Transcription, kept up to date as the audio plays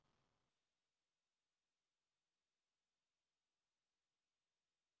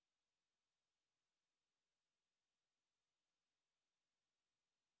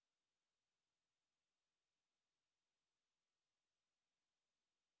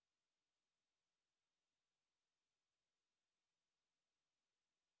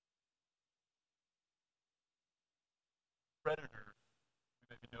predators, you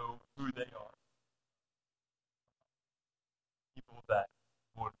maybe know who they are. People that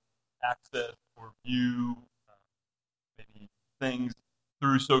would access or view maybe things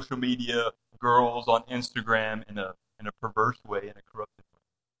through social media, girls on Instagram in a perverse way, in a corrupted way.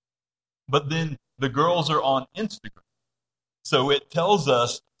 But then the girls are on Instagram. So it tells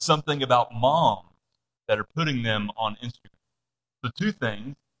us something about moms that are putting them on Instagram. The two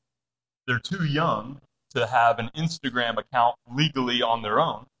things, they're too young to have an Instagram account legally on their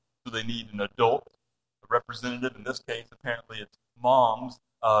own, so they need an adult, a representative. In this case, apparently it's moms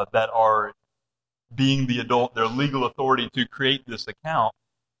that are being the adult, their legal authority to create this account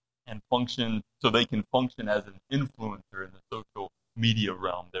and function, so they can function as an influencer in the social media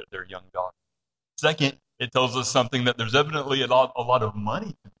realm, their young daughter. Second, it tells us something that there's evidently a lot of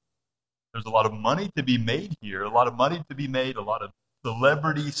money. There's a lot of money to be made here, a lot of money to be made, a lot of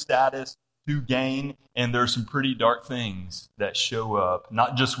celebrity status to gain, and there's some pretty dark things that show up,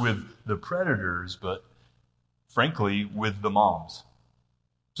 not just with the predators, but frankly, with the moms.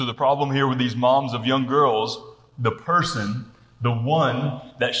 So the problem here with these moms of young girls, the person, the one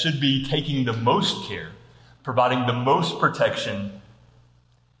that should be taking the most care, providing the most protection,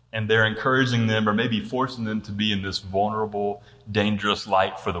 and they're encouraging them or maybe forcing them to be in this vulnerable, dangerous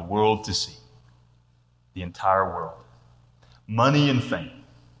light for the world to see. The entire world. Money and fame.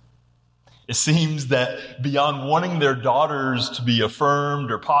 It seems that beyond wanting their daughters to be affirmed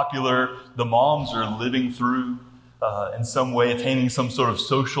or popular, the moms are living through, in some way, attaining some sort of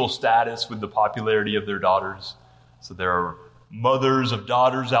social status with the popularity of their daughters. So there are mothers of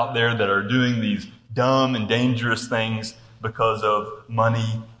daughters out there that are doing these dumb and dangerous things because of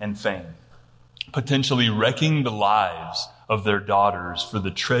money and fame, potentially wrecking the lives of their daughters for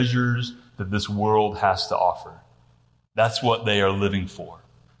the treasures that this world has to offer. That's what they are living for.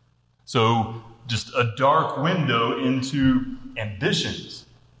 So just a dark window into ambitions.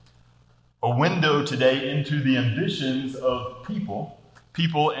 A window today into the ambitions of people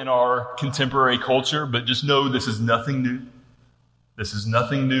in our contemporary culture, but just know this is nothing new. This is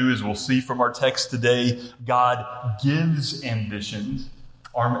nothing new, as we'll see from our text today. God gives ambitions.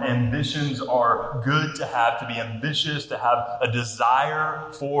 Our ambitions are good to have, to be ambitious, to have a desire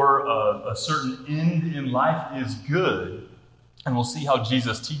for a certain end in life is good. And we'll see how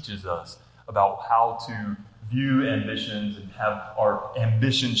Jesus teaches us about how to view ambitions and have our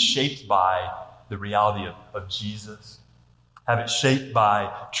ambitions shaped by the reality of Jesus, have it shaped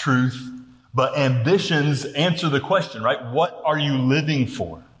by truth. But ambitions answer the question, right? What are you living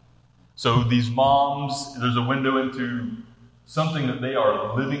for? So these moms, there's a window into something that they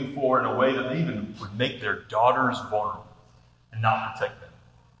are living for in a way that they even would make their daughters vulnerable and not protect them.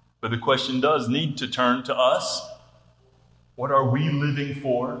 But the question does need to turn to us. What are we living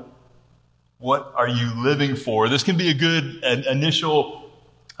for? What are you living for? This can be a good initial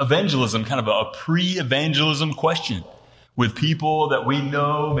evangelism, kind of a pre-evangelism question. With people that we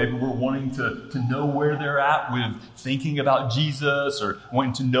know, maybe we're wanting to know where they're at with thinking about Jesus or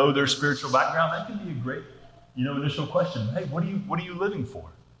wanting to know their spiritual background. That can be a great, initial question. Hey, what are you living for?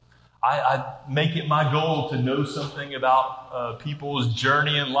 I make it my goal to know something about people's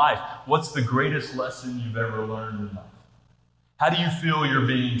journey in life. What's the greatest lesson you've ever learned in life? How do you feel you're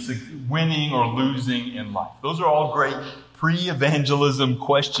winning or losing in life? Those are all great pre-evangelism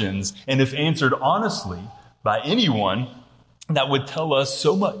questions. And if answered honestly by anyone, that would tell us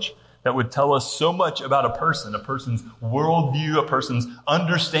so much. That would tell us so much about a person's worldview, a person's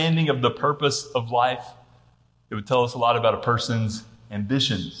understanding of the purpose of life. It would tell us a lot about a person's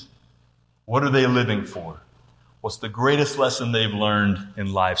ambitions. What are they living for? What's the greatest lesson they've learned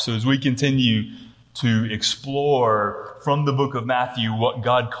in life? So as we continue to explore from the book of Matthew what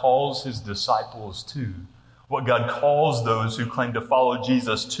God calls his disciples to, what God calls those who claim to follow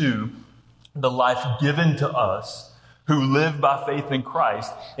Jesus to, the life given to us who live by faith in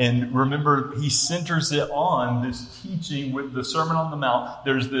Christ. And remember, he centers it on this teaching with the Sermon on the Mount.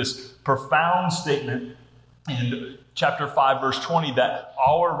 There's this profound statement in chapter 5, verse 20, that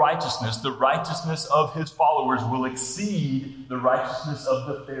our righteousness, the righteousness of his followers, will exceed the righteousness of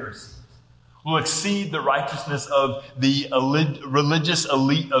the Pharisees, will exceed the righteousness of the religious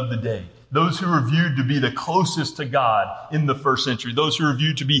elite of the day. Those who are viewed to be the closest to God in the first century. Those who are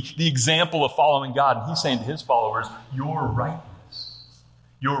viewed to be the example of following God. And he's saying to his followers, your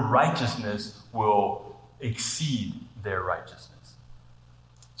righteousness will exceed their righteousness.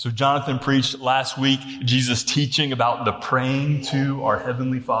 So Jonathan preached last week, Jesus teaching about the praying to our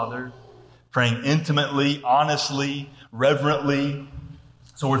Heavenly Father, praying intimately, honestly, reverently.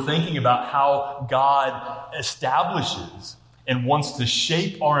 So we're thinking about how God establishes and wants to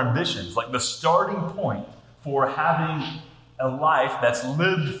shape our ambitions, like the starting point for having a life that's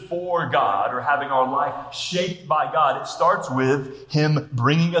lived for God, or having our life shaped by God, it starts with Him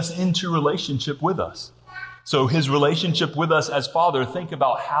bringing us into relationship with us. So His relationship with us as Father, think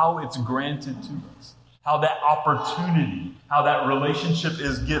about how it's granted to us, how that opportunity, how that relationship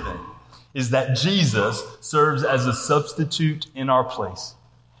is given, is that Jesus serves as a substitute in our place,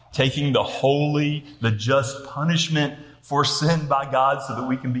 taking the holy, the just punishment for sin by God so that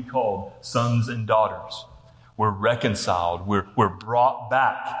we can be called sons and daughters. We're reconciled. We're brought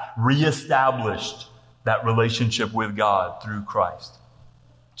back, reestablished that relationship with God through Christ.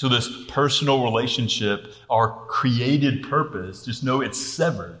 So this personal relationship, our created purpose, just know it's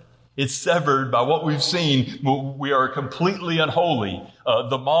severed. It's severed by what we've seen. We are completely unholy.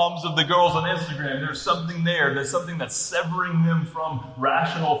 The moms of the girls on Instagram, there's something there. There's something that's severing them from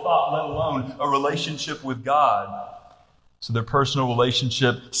rational thought, let alone a relationship with God. So their personal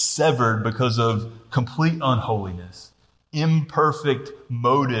relationship severed because of complete unholiness, imperfect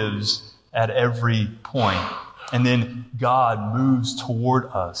motives at every point. And then God moves toward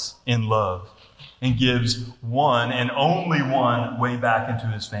us in love and gives one and only one way back into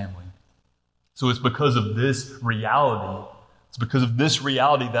His family. So it's because of this reality,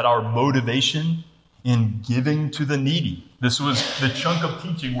 that our motivation in giving to the needy. This was the chunk of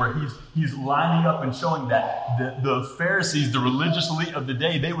teaching where he's lining up and showing that the Pharisees, the religious elite of the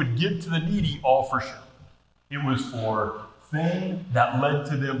day, they would give to the needy all for sure. It was for fame that led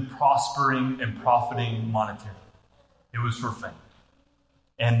to them prospering and profiting monetarily. It was for fame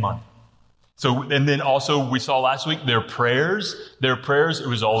and money. So, and then also we saw last week their prayers, it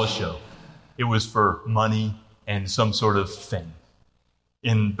was all a show. It was for money and some sort of fame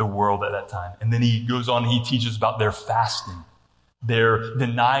in the world at that time. And then he goes on, he teaches about their fasting, their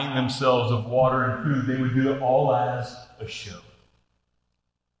denying themselves of water and food. They would do it all as a show.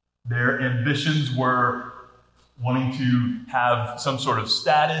 Their ambitions were wanting to have some sort of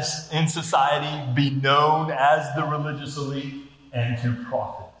status in society, be known as the religious elite, and to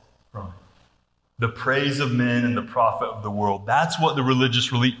profit from it. The praise of men and the profit of the world. That's what the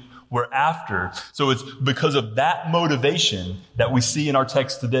religious elite were after. So it's because of that motivation that we see in our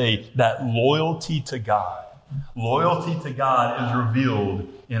text today, that loyalty to God. Loyalty to God is revealed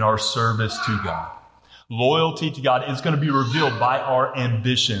in our service to God. Loyalty to God is going to be revealed by our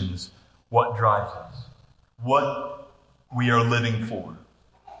ambitions, what drives us, what we are living for.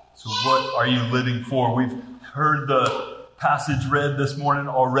 So what are you living for? We've heard the passage read this morning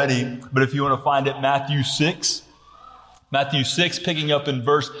already, but if you want to find it, Matthew 6, picking up in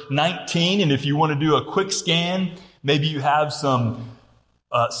verse 19. And if you want to do a quick scan, maybe you have some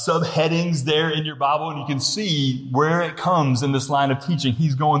subheadings there in your Bible, and you can see where it comes in this line of teaching.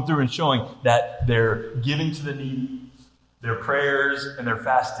 He's going through and showing that their giving to the needy, their prayers, and their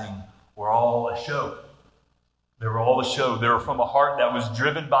fasting were all a show. They were all a show. They were from a heart that was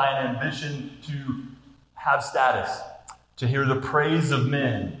driven by an ambition to have status, to hear the praise of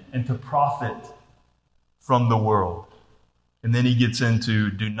men, and to profit from the world. And then he gets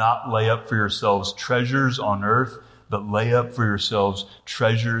into, do not lay up for yourselves treasures on earth, but lay up for yourselves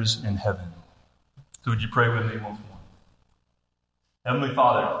treasures in heaven. So would you pray with me once more? Heavenly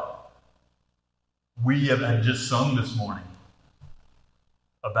Father, we have just sung this morning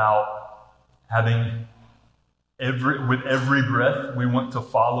about having with every breath, we want to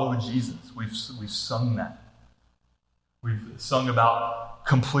follow Jesus. We've sung that. We've sung about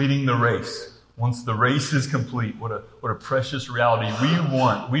completing the race. Once the race is complete, what a precious reality.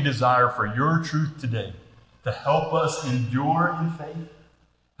 We desire for your truth today to help us endure in faith,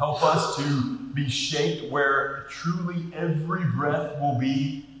 help us to be shaped where truly every breath will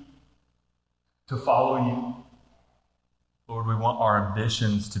be to follow you. Lord, we want our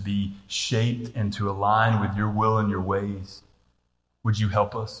ambitions to be shaped and to align with your will and your ways. Would you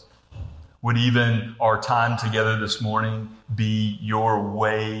help us? Would even our time together this morning be your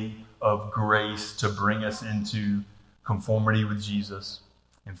way of grace to bring us into conformity with Jesus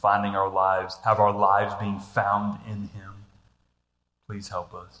and finding our lives, have our lives being found in him. Please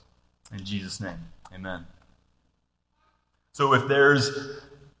help us. In Jesus' name, amen. So if there's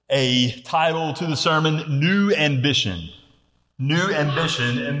a title to the sermon, New Ambition,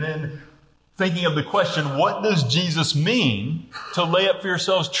 and then thinking of the question, what does Jesus mean to lay up for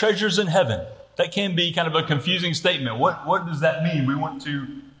yourselves treasures in heaven? That can be kind of a confusing statement. What does that mean? We want to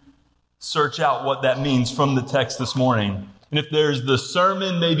search out what that means from the text this morning. And if there's the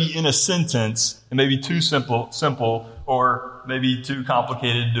sermon maybe in a sentence, it may be too simple, or maybe too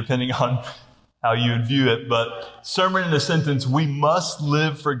complicated, depending on how you would view it. But sermon in a sentence, we must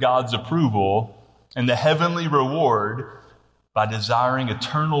live for God's approval and the heavenly reward by desiring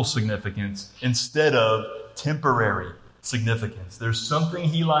eternal significance instead of temporary significance. There's something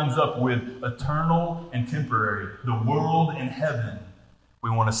he lines up with eternal and temporary, the world and heaven. We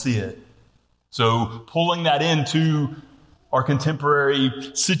want to see it. So pulling that into our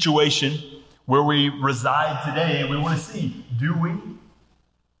contemporary situation where we reside today, we want to see, do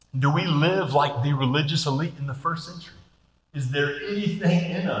we live like the religious elite in the first century? Is there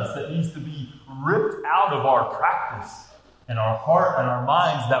anything in us that needs to be ripped out of our practice and our heart and our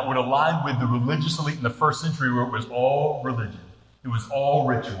minds that would align with the religious elite in the first century, where it was all religion? It was all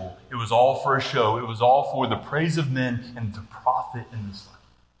ritual. It was all for a show. It was all for the praise of men and to profit in this life.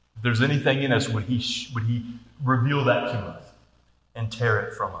 If there's anything in us, would he reveal that to us and tear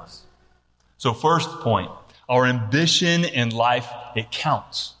it from us? So first point, our ambition in life, it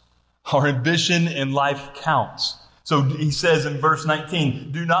counts. Our ambition in life counts. So he says in verse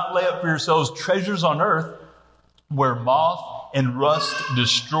 19, do not lay up for yourselves treasures on earth where moth and rust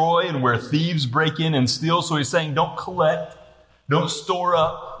destroy and where thieves break in and steal. So he's saying don't collect, don't store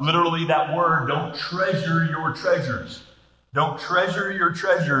up. Literally that word, don't treasure your treasures. Don't treasure your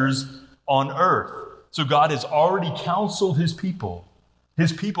treasures on earth. So God has already counseled his people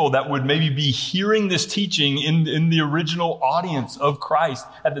that would maybe be hearing this teaching in the original audience of Christ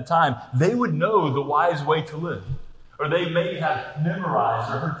at the time. They would know the wise way to live. Or they may have memorized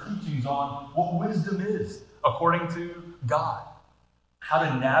or heard teachings on what wisdom is according to God. How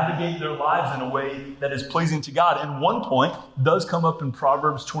to navigate their lives in a way that is pleasing to God. And one point does come up in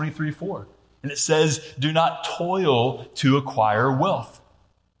Proverbs 23:4. And it says, do not toil to acquire wealth.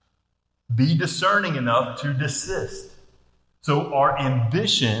 Be discerning enough to desist. So our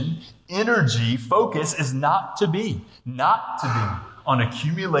ambition, energy, focus is not to be on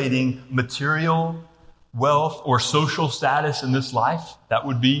accumulating material wealth or social status in this life. That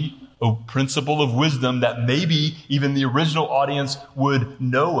would be a principle of wisdom that maybe even the original audience would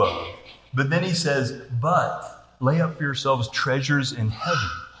know of. But then he says, but lay up for yourselves treasures in heaven,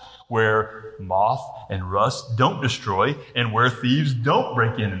 where moth and rust don't destroy and where thieves don't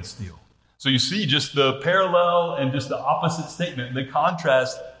break in and steal. So you see just the parallel and just the opposite statement, the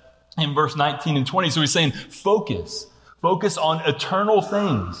contrast in verse 19 and 20. So he's saying focus on eternal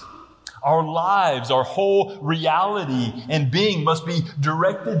things. Our lives, our whole reality and being must be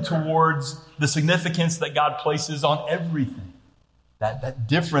directed towards the significance that God places on everything. That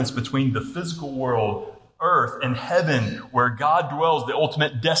difference between the physical world, earth, and heaven, where God dwells, the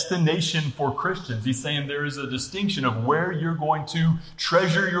ultimate destination for Christians. He's saying there is a distinction of where you're going to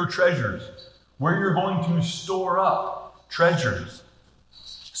treasure your treasures, where you're going to store up treasures.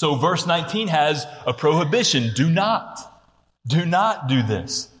 So verse 19 has a prohibition. Do not do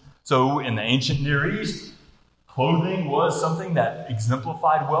this. So in the ancient Near East, clothing was something that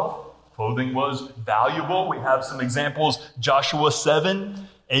exemplified wealth. Clothing was valuable. We have some examples. Joshua 7,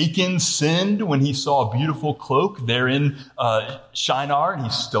 Achan sinned when he saw a beautiful cloak there in Shinar, and he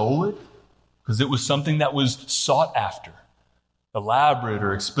stole it because it was something that was sought after. Elaborate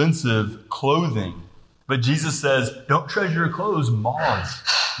or expensive clothing. But Jesus says, don't treasure your clothes.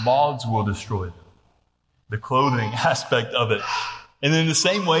 Moths will destroy them. The clothing aspect of it. And in the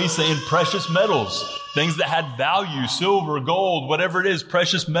same way, saying precious metals, things that had value, silver, gold, whatever it is,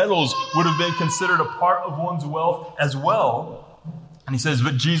 precious metals would have been considered a part of one's wealth as well. And he says,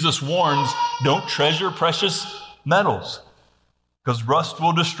 but Jesus warns, don't treasure precious metals because rust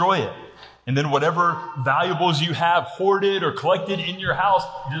will destroy it. And then whatever valuables you have hoarded or collected in your house,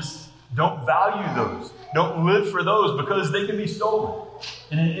 just don't value those. Don't live for those because they can be stolen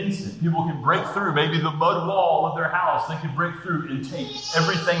in an instant. People can break through maybe the mud wall of their house. They can break through and take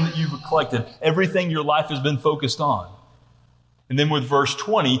everything that you've collected, everything your life has been focused on. And then with verse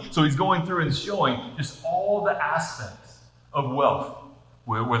 20, so he's going through and showing just all the aspects of wealth,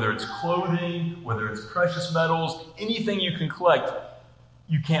 whether it's clothing, whether it's precious metals, anything you can collect,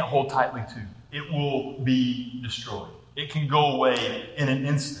 you can't hold tightly to. It will be destroyed. It can go away in an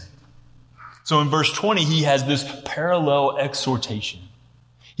instant. So in verse 20, he has this parallel exhortation.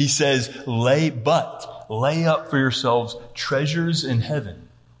 He says, lay up for yourselves treasures in heaven,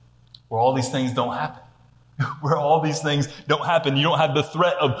 where all these things don't happen. Where all these things don't happen. You don't have the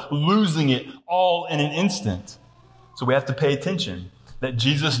threat of losing it all in an instant. So we have to pay attention that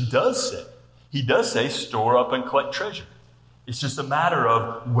Jesus does say, store up and collect treasure. It's just a matter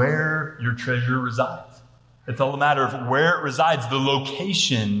of where your treasure resides. It's all a matter of where it resides, the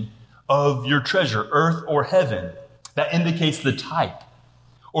location of your treasure, earth or heaven. That indicates the type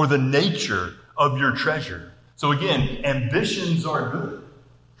or the nature of your treasure. So again, ambitions are good.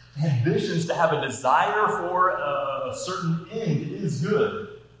 Ambitions to have a desire for a certain end is good.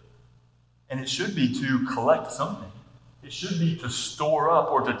 And it should be to collect something. It should be to store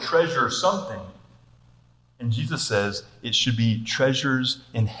up or to treasure something. And Jesus says it should be treasures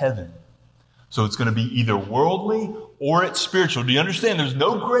in heaven. So it's going to be either worldly or it's spiritual. Do you understand? There's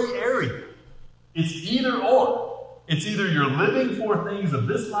no gray area. It's either or. It's either you're living for things of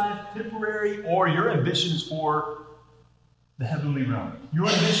this life, temporary, or your ambition is for the heavenly realm. Your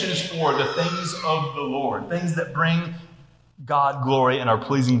ambition is for the things of the Lord, things that bring God glory and are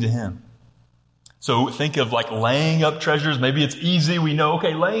pleasing to Him. So think of like laying up treasures. Maybe it's easy. We know,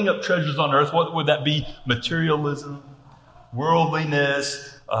 okay, laying up treasures on earth. What would that be? Materialism,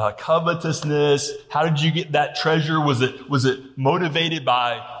 worldliness, covetousness. How did you get that treasure? Was it motivated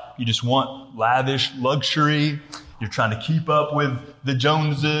by you just want lavish luxury? You're trying to keep up with the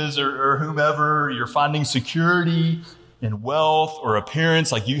Joneses or whomever. You're finding security in wealth or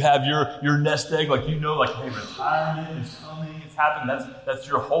appearance. Like you have your nest egg, like like, hey, retirement is coming, it's happening. That's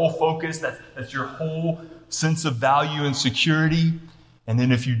your whole focus. That's your whole sense of value and security. And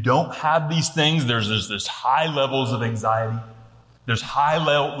then if you don't have these things, there's this high levels of anxiety. There's high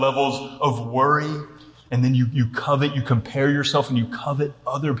levels of worry. And then you covet, you compare yourself and you covet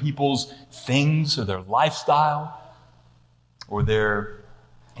other people's things or their lifestyle or their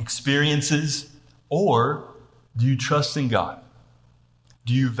experiences. Or do you trust in God?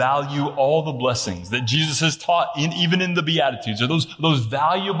 Do you value all the blessings that Jesus has taught, even in the Beatitudes? Are those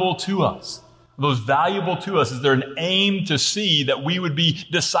valuable to us? Those valuable to us? Is there an aim to see that we would be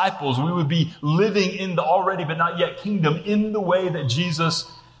disciples? We would be living in the already but not yet kingdom in the way that Jesus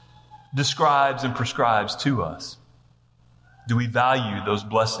describes and prescribes to us? Do we value those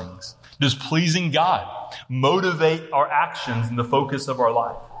blessings? Does pleasing God motivate our actions and the focus of our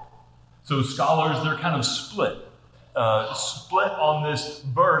life? So scholars, they're kind of split on this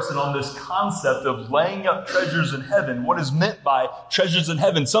verse and on this concept of laying up treasures in heaven. What is meant by treasures in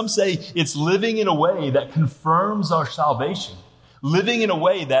heaven? Some say it's living in a way that confirms our salvation, living in a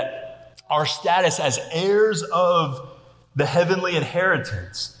way that our status as heirs of the heavenly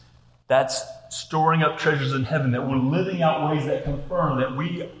inheritance, that's storing up treasures in heaven, that we're living out ways that confirm that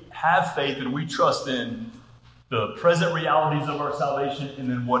we have faith and we trust in the present realities of our salvation and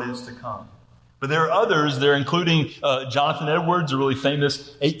then what is to come. But there are others, they're including Jonathan Edwards, a really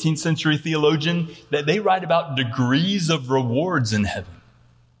famous 18th century theologian, that they write about degrees of rewards in heaven.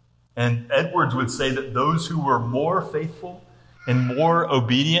 And Edwards would say that those who were more faithful and more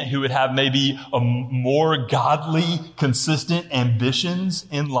obedient, who would have maybe a more godly, consistent ambitions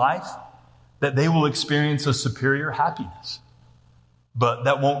in life, that they will experience a superior happiness. But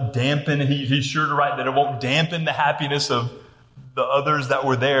that won't dampen, he's sure to write that it won't dampen the happiness of the others that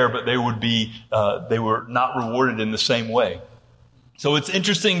were there, but they were not rewarded in the same way. So it's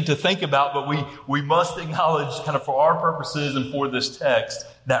interesting to think about, but we must acknowledge, kind of for our purposes and for this text,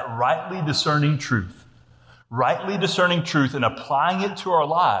 that rightly discerning truth and applying it to our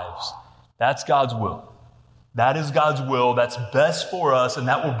lives, that's God's will. That is God's will. That's best for us, and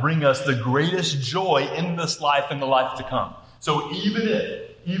that will bring us the greatest joy in this life and the life to come. So even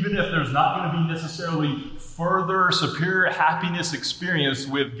if there's not going to be necessarily further superior happiness experience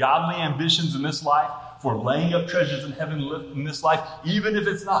with godly ambitions in this life, for laying up treasures in heaven in this life, even if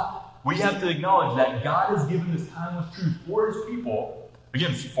it's not, we have to acknowledge that God has given this timeless truth for His people,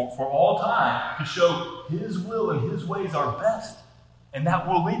 again, for all time, to show His will and His ways are best. And that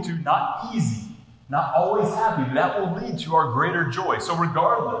will lead to not easy, not always happy, but that will lead to our greater joy. So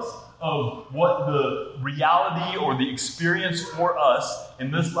regardless of what the reality or the experience for us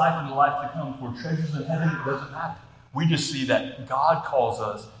in this life and the life to come for treasures in heaven, it doesn't matter. We just see that God calls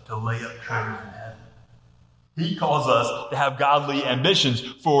us to lay up treasures in heaven. He calls us to have godly ambitions.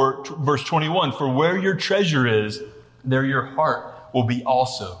 For verse 21, for where your treasure is, there your heart will be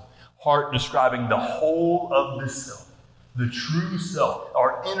also. Heart describing the whole of the self, the true self,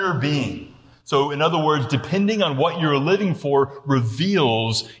 our inner being. So in other words, depending on what you're living for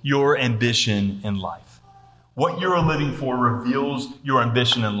reveals your ambition in life. What you're living for reveals your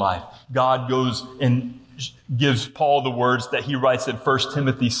ambition in life. God goes and gives Paul the words that he writes in 1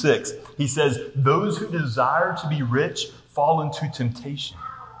 Timothy 6. He says, those who desire to be rich fall into temptation.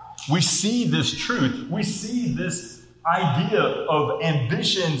 We see this truth. We see this idea of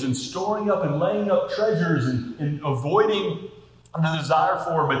ambitions and storing up and laying up treasures and avoiding the desire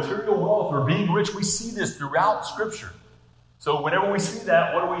for material wealth or being rich. We see this throughout Scripture. So whenever we see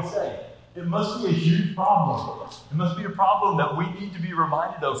that, what do we say? It must be a huge problem. It must be a problem that we need to be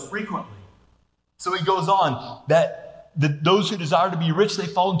reminded of frequently. So he goes on, that those who desire to be rich, they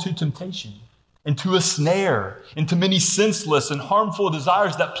fall into temptation, into a snare, into many senseless and harmful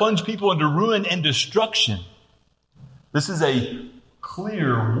desires that plunge people into ruin and destruction. This is a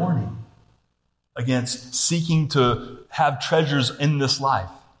clear warning against seeking to have treasures in this life.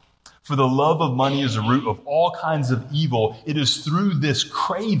 For the love of money is the root of all kinds of evil. It is through this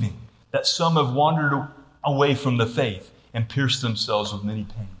craving that some have wandered away from the faith and pierced themselves with many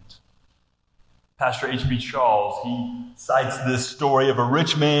pains. Pastor H.B. Charles, he cites this story of a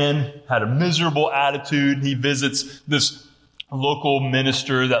rich man, had a miserable attitude. He visits this local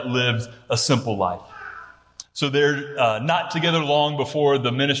minister that lived a simple life. So they're not together long before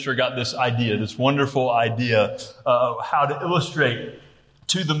the minister got this idea, this wonderful idea of how to illustrate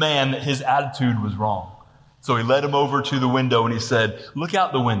to the man that his attitude was wrong. So he led him over to the window and he said, look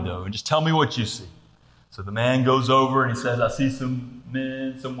out the window and just tell me what you see. So the man goes over and he says, I see some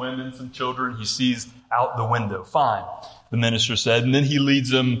men, some women, some children. He sees out the window. Fine, the minister said. And then he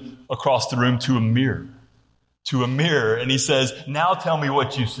leads him across the room to a mirror. And he says, now tell me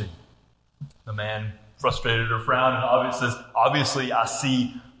what you see. The man, frustrated or frowned, and says, obviously I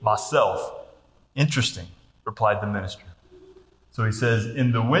see myself. Interesting, replied the minister. So he says,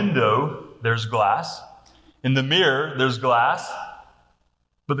 in the window, there's glass. In the mirror, there's glass.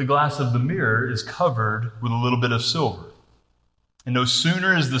 But the glass of the mirror is covered with a little bit of silver. And no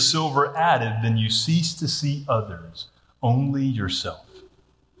sooner is the silver added than you cease to see others, only yourself.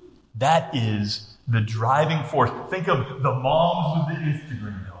 That is the driving force. Think of the moms with the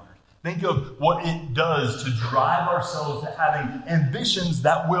Instagram daughters. Think of what it does to drive ourselves to having ambitions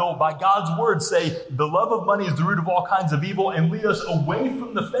that will, by God's word, say the love of money is the root of all kinds of evil and lead us away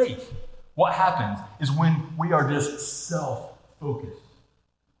from the faith. What happens is when we are just self-focused.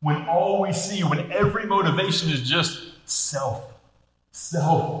 When all we see, when every motivation is just self,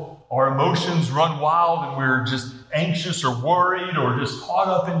 our emotions run wild and we're just anxious or worried or just caught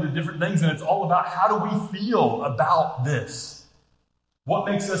up into different things. And it's all about how do we feel about this? What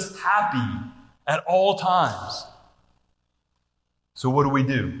makes us happy at all times? So what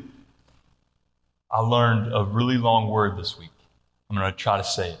do? I learned a really long word this week. I'm going to try to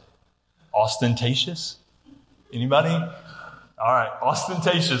say it. Ostentatious? Anybody? All right,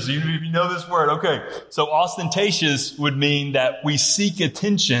 ostentatious. You know this word. Okay, so ostentatious would mean that we seek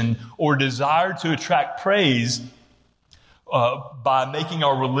attention or desire to attract praise by making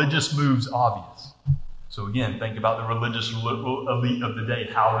our religious moves obvious. So again, think about the religious elite of the day,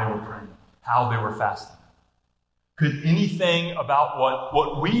 how they were praying, how they were fasting. Could anything about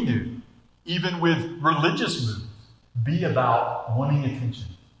what we do, even with religious moves, be about wanting attention?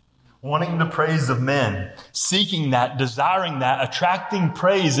 Wanting the praise of men, seeking that, desiring that, attracting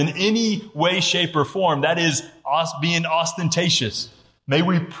praise in any way, shape, or form. That is us being ostentatious. May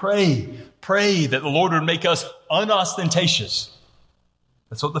we pray that the Lord would make us unostentatious.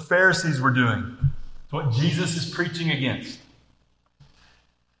 That's what the Pharisees were doing. It's what Jesus is preaching against.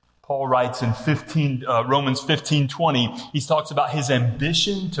 Paul writes in Romans 15:20, he talks about his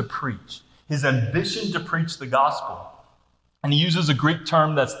ambition to preach. His ambition to preach the gospel. And he uses a Greek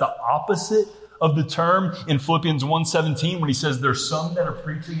term that's the opposite of the term in Philippians 1:17 when he says there's some that are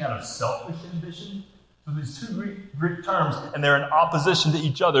preaching out of selfish ambition. So these two Greek terms, and they're in opposition to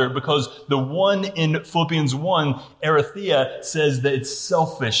each other because the one in Philippians 1, Aletheia, says that it's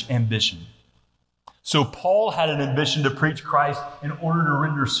selfish ambition. So Paul had an ambition to preach Christ in order to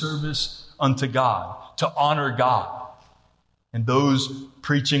render service unto God, to honor God. And those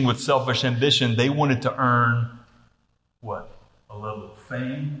preaching with selfish ambition, they wanted to earn what? A level of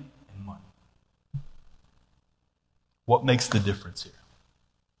fame and money. What makes the difference here?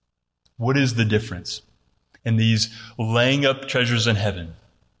 What is the difference in these laying up treasures in heaven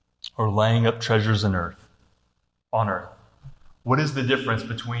or laying up treasures on earth? What is the difference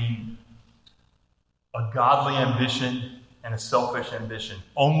between a godly ambition and a selfish ambition?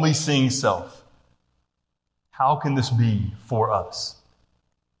 Only seeing self. How can this be for us?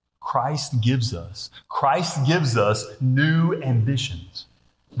 Christ gives us new ambitions.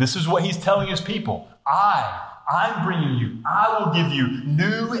 This is what he's telling his people. I'm bringing you, I will give you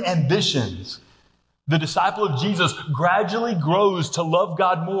new ambitions. The disciple of Jesus gradually grows to love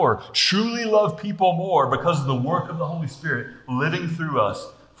God more, truly love people more because of the work of the Holy Spirit living through us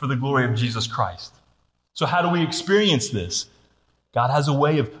for the glory of Jesus Christ. So how do we experience this? God has a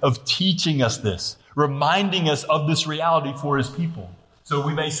way of teaching us this, reminding us of this reality for his people. So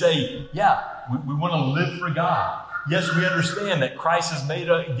we may say, we want to live for God. Yes, we understand that Christ has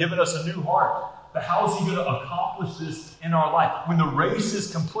given us a new heart. But how is he going to accomplish this in our life? When the race is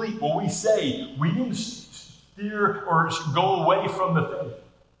complete, will we say, we didn't steer or go away from the faith?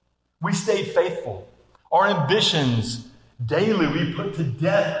 We stayed faithful. Our ambitions, daily, we put to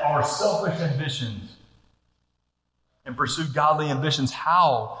death our selfish ambitions and pursue godly ambitions.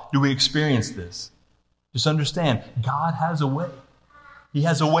 How do we experience this? Just understand, God has a way. He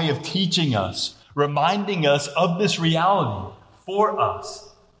has a way of teaching us, reminding us of this reality for us.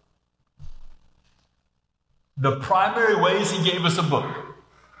 The primary ways he gave us a book.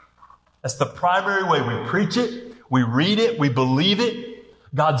 That's the primary way. We preach it, we read it, we believe it.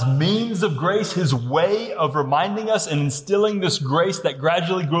 God's means of grace, his way of reminding us and instilling this grace that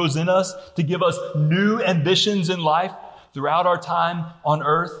gradually grows in us to give us new ambitions in life throughout our time on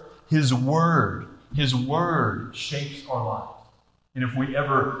earth. His word shapes our lives. And if we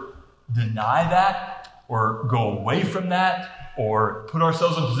ever deny that or go away from that or put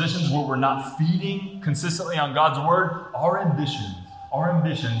ourselves in positions where we're not feeding consistently on God's word, our ambitions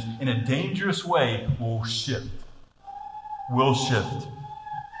in a dangerous way will shift.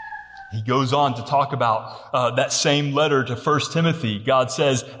 He goes on to talk about that same letter to 1 Timothy. God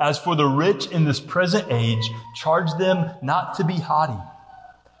says, "As for the rich in this present age, charge them not to be haughty.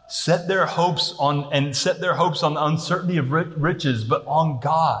 Set their hopes on the uncertainty of riches, but on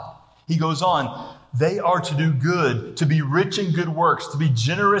God." He goes on, they are to do good, to be rich in good works, to be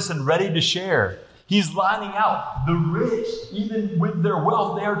generous and ready to share. He's lining out the rich, even with their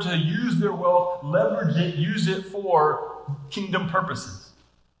wealth, they are to use their wealth, leverage it, use it for kingdom purposes.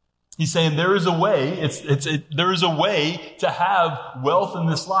 He's saying there is a way, there is a way to have wealth in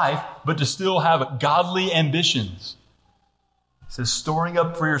this life, but to still have godly ambitions. He says, storing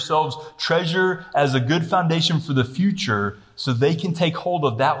up for yourselves treasure as a good foundation for the future, so they can take hold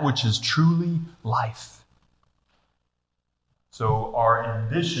of that which is truly life. So our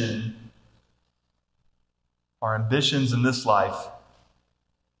ambitions in this life,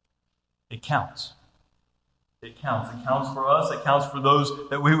 it counts. It counts. It counts for us. It counts for those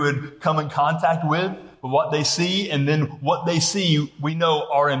that we would come in contact with what they see. And then what they see, we know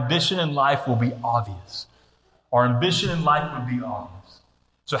our ambition in life will be obvious. Our ambition in life would be obvious.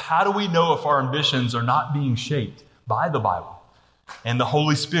 So how do we know if our ambitions are not being shaped by the Bible and the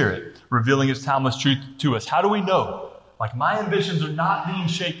Holy Spirit revealing his timeless truth to us? How do we know? Like, my ambitions are not being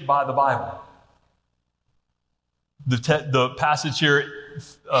shaped by the Bible. The passage here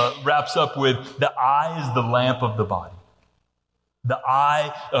wraps up with, the eye is the lamp of the body. The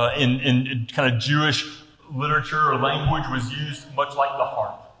eye in kind of Jewish literature or language was used much like the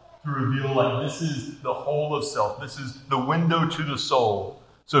heart to reveal, like, this is the whole of self. This is the window to the soul.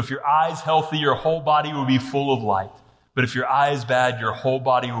 So if your eye is healthy, your whole body will be full of light. But if your eye is bad, your whole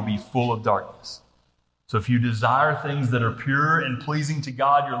body will be full of darkness. So if you desire things that are pure and pleasing to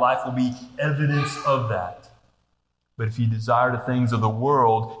God, your life will be evidence of that. But if you desire the things of the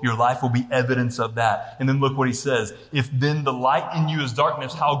world, your life will be evidence of that. And then look what he says. If then the light in you is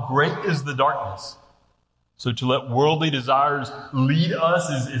darkness, how great is the darkness? So to let worldly desires lead us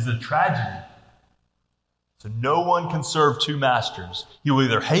is a tragedy. So no one can serve two masters. He will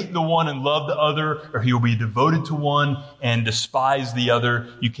either hate the one and love the other, or he will be devoted to one and despise the other.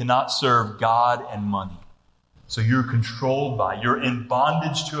 You cannot serve God and money. So you're controlled by, you're in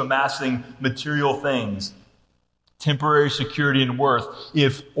bondage to amassing material things. Temporary security and worth,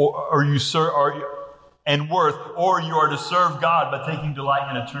 or you are to serve God by taking delight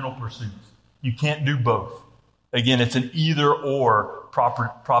in eternal pursuits. You can't do both. Again, it's an either-or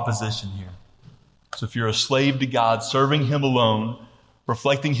proposition here. So if you're a slave to God, serving him alone,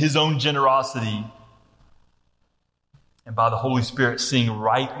 reflecting his own generosity, and by the Holy Spirit seeing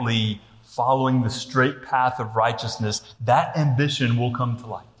rightly, following the straight path of righteousness, that ambition will come to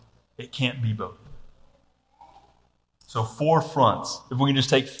light. It can't be both. So 4 fronts. If we can just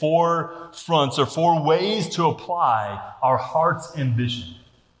take 4 fronts or 4 ways to apply our heart's ambition.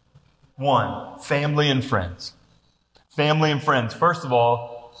 1, family and friends. Family and friends. First of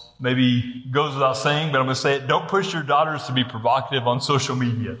all, maybe goes without saying, but I'm going to say it. Don't push your daughters to be provocative on social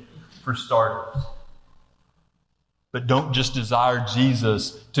media, for starters. But don't just desire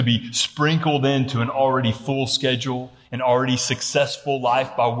Jesus to be sprinkled into an already full schedule, an already successful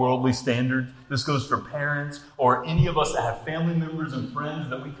life by worldly standards. This goes for parents or any of us that have family members and friends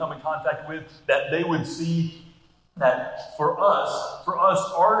that we come in contact with, that they would see that for us,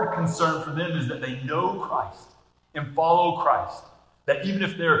 our concern for them is that they know Christ and follow Christ. That even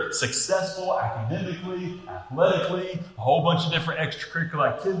if they're successful academically, athletically, a whole bunch of different extracurricular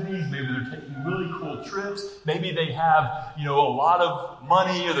activities, maybe they're taking really cool trips, maybe they have, a lot of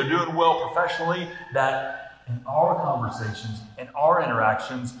money or they're doing well professionally, that in our conversations, in our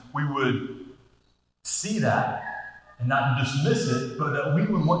interactions, we would see that and not dismiss it, but that we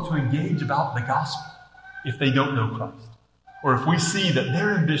would want to engage about the gospel if they don't know Christ. Or if we see that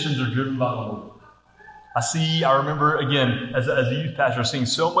their ambitions are driven by the Lord. I remember, again, as a youth pastor, seeing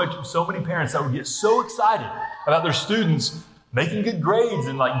so many parents that would get so excited about their students making good grades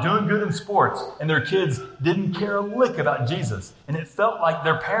and doing good in sports, and their kids didn't care a lick about Jesus. And it felt like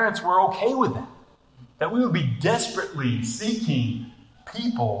their parents were okay with that. That we would be desperately seeking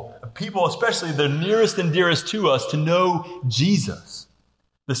people, especially the nearest and dearest to us, to know Jesus.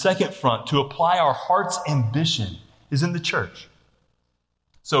 The second front, to apply our heart's ambition, is in the church.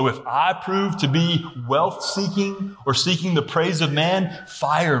 So if I prove to be wealth-seeking or seeking the praise of man,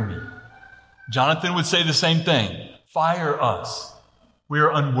 fire me. Jonathan would say the same thing. Fire us. We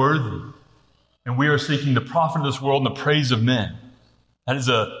are unworthy, and we are seeking the profit of this world and the praise of men. That is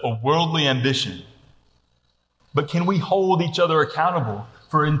a worldly ambition. But can we hold each other accountable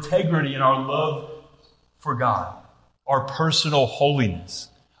for integrity in our love for God, our personal holiness?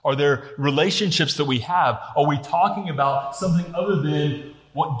 Are there relationships that we have? Are we talking about something other than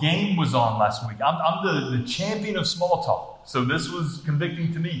what game was on last week? I'm the champion of small talk, so this was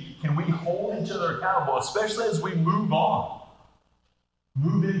convicting to me. Can we hold each other accountable, especially as we move on?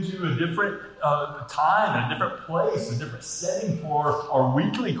 Move into a different time, a different place, a different setting for our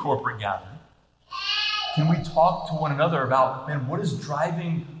weekly corporate gathering. Can we talk to one another about, man, what is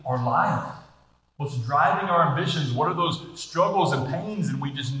driving our life? What's driving our ambitions? What are those struggles and pains? And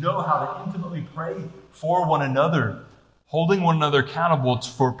we just know how to intimately pray for one another, holding one another accountable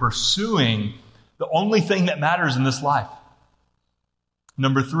for pursuing the only thing that matters in this life.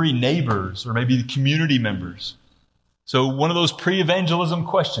 Number 3, neighbors, or maybe the community members. So one of those pre-evangelism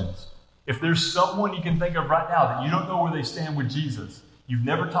questions. If there's someone you can think of right now that you don't know where they stand with Jesus, you've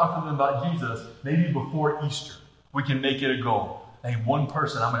never talked to them about Jesus, maybe before Easter, we can make it a goal. Hey, one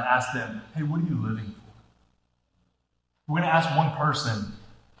person, I'm going to ask them, hey, what are you living for? We're going to ask one person,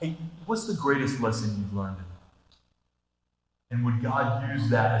 hey, what's the greatest lesson you've learned in life? And would God use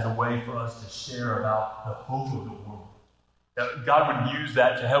that as a way for us to share about the hope of the world? That God would use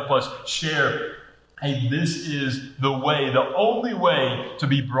that to help us share, hey, this is the way, the only way to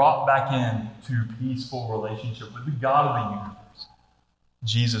be brought back into peaceful relationship with the God of the universe,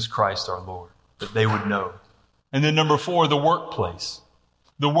 Jesus Christ our Lord, that they would know. And then number 4, the workplace.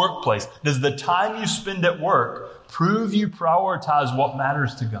 The workplace. Does the time you spend at work prove you prioritize what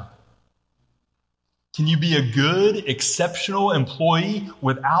matters to God? Can you be a good, exceptional employee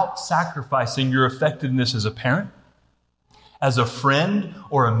without sacrificing your effectiveness as a parent, as a friend,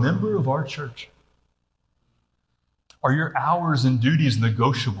 or a member of our church? Are your hours and duties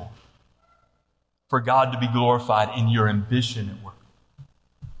negotiable for God to be glorified in your ambition at work?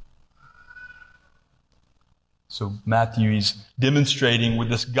 So Matthew, he's demonstrating with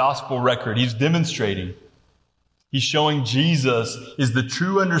this gospel record, he's showing Jesus is the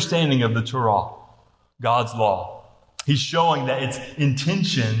true understanding of the Torah, God's law. He's showing that its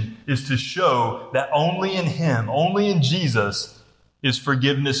intention is to show that only in Him, only in Jesus, is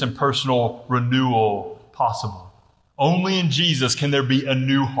forgiveness and personal renewal possible. Only in Jesus can there be a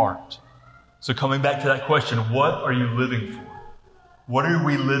new heart. So coming back to that question, what are you living for? What are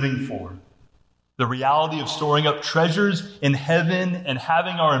we living for? The reality of storing up treasures in heaven and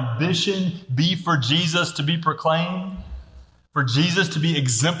having our ambition be for Jesus to be proclaimed, for Jesus to be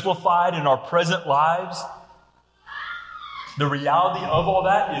exemplified in our present lives. The reality of all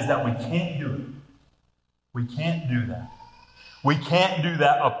that is that we can't do it. We can't do that. We can't do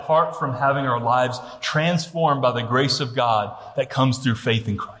that apart from having our lives transformed by the grace of God that comes through faith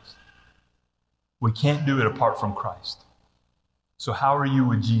in Christ. We can't do it apart from Christ. So how are you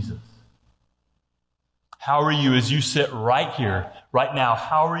with Jesus? How are you as you sit right here, right now?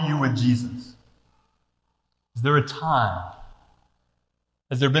 How are you with Jesus? Is there a time?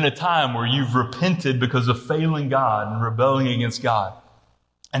 Has there been a time where you've repented because of failing God and rebelling against God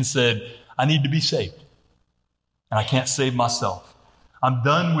and said, I need to be saved and I can't save myself. I'm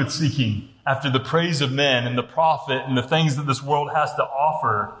done with seeking after the praise of men and the profit and the things that this world has to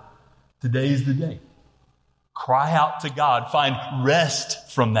offer. Today's the day. Cry out to God. Find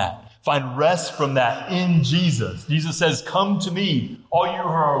rest from that. Find rest from that in Jesus. Jesus says, come to me, all you who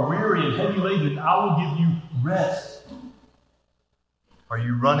are weary and heavy laden, and I will give you rest. Are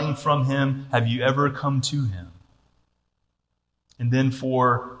you running from Him? Have you ever come to Him? And then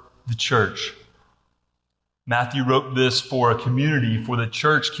for the church. Matthew wrote this for a community, for the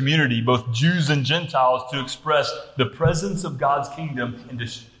church community, both Jews and Gentiles, to express the presence of God's kingdom and to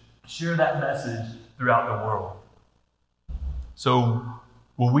share that message throughout the world. So,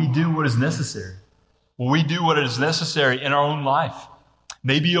 will we do what is necessary? Will we do what is necessary in our own life?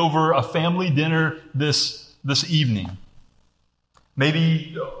 Maybe over a family dinner this evening.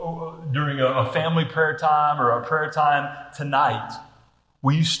 Maybe during a family prayer time or a prayer time tonight.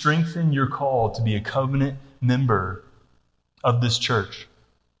 Will you strengthen your call to be a covenant member of this church?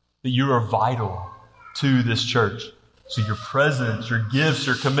 That you are vital to this church. So your presence, your gifts,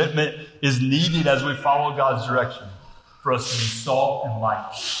 your commitment is needed as we follow God's direction for us to be salt and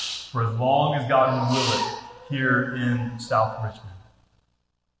light for as long as God will will it here in South Richmond.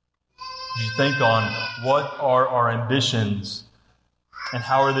 as you think on what are our ambitions and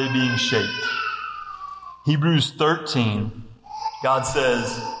how are they being shaped. Hebrews 13, God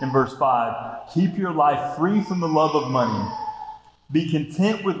says in verse 5, keep your life free from the love of money. Be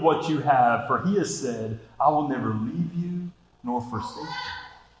content with what you have, for he has said, I will never leave you nor forsake you.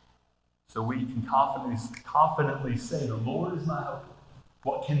 So we can confidently say, the Lord is my helper.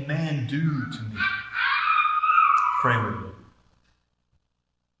 What can man do to me? Pray with me.